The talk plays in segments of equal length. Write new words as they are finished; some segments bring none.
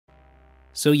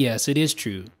So yes, it is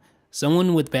true.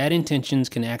 Someone with bad intentions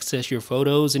can access your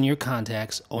photos and your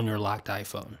contacts on your locked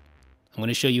iPhone. I'm going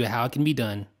to show you how it can be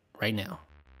done right now.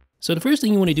 So the first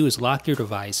thing you want to do is lock your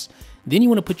device. Then you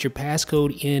want to put your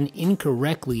passcode in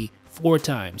incorrectly 4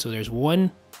 times. So there's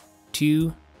 1,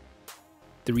 2,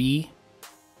 3,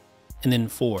 and then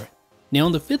 4. Now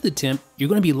on the 5th attempt, you're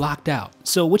going to be locked out.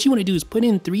 So what you want to do is put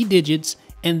in 3 digits,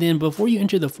 and then before you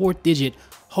enter the 4th digit,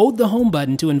 hold the home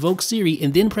button to invoke Siri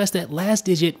and then press that last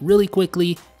digit really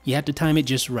quickly. You have to time it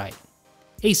just right.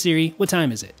 Hey Siri, what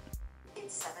time is it?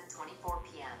 It's 7:24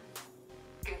 p.m.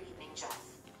 Good evening, Jeff.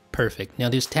 Perfect. Now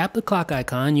just tap the clock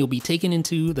icon. You'll be taken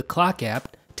into the clock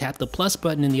app. Tap the plus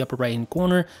button in the upper right hand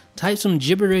corner. Type some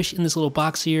gibberish in this little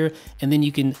box here, and then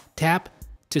you can tap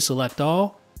to select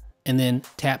all, and then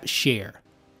tap share.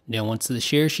 Now once the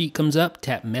share sheet comes up,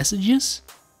 tap messages,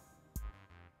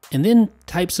 and then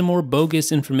type some more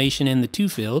bogus information in the to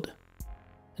field.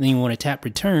 And then you want to tap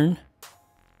return,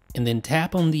 and then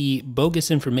tap on the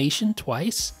bogus information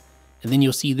twice. And then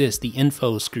you'll see this, the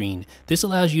info screen. This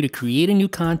allows you to create a new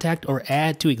contact or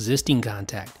add to existing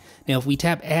contact. Now, if we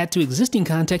tap add to existing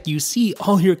contact, you see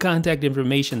all your contact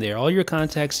information there. All your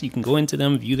contacts, you can go into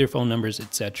them, view their phone numbers,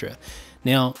 etc.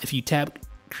 Now, if you tap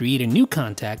create a new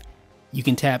contact, you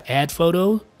can tap add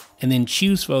photo and then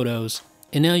choose photos.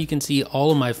 And now you can see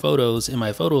all of my photos in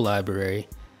my photo library.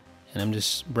 And I'm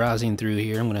just browsing through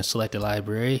here. I'm going to select a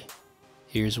library.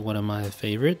 Here's one of my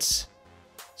favorites.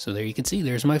 So there you can see,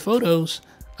 there's my photos.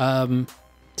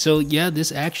 So yeah,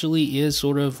 this actually is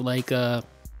sort of like I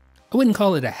wouldn't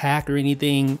call it a hack or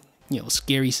anything,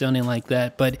 scary sounding like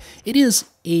that, but it is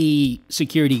a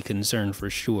security concern for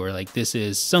sure. Like this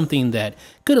is something that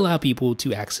could allow people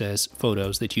to access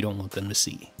photos that you don't want them to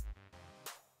see.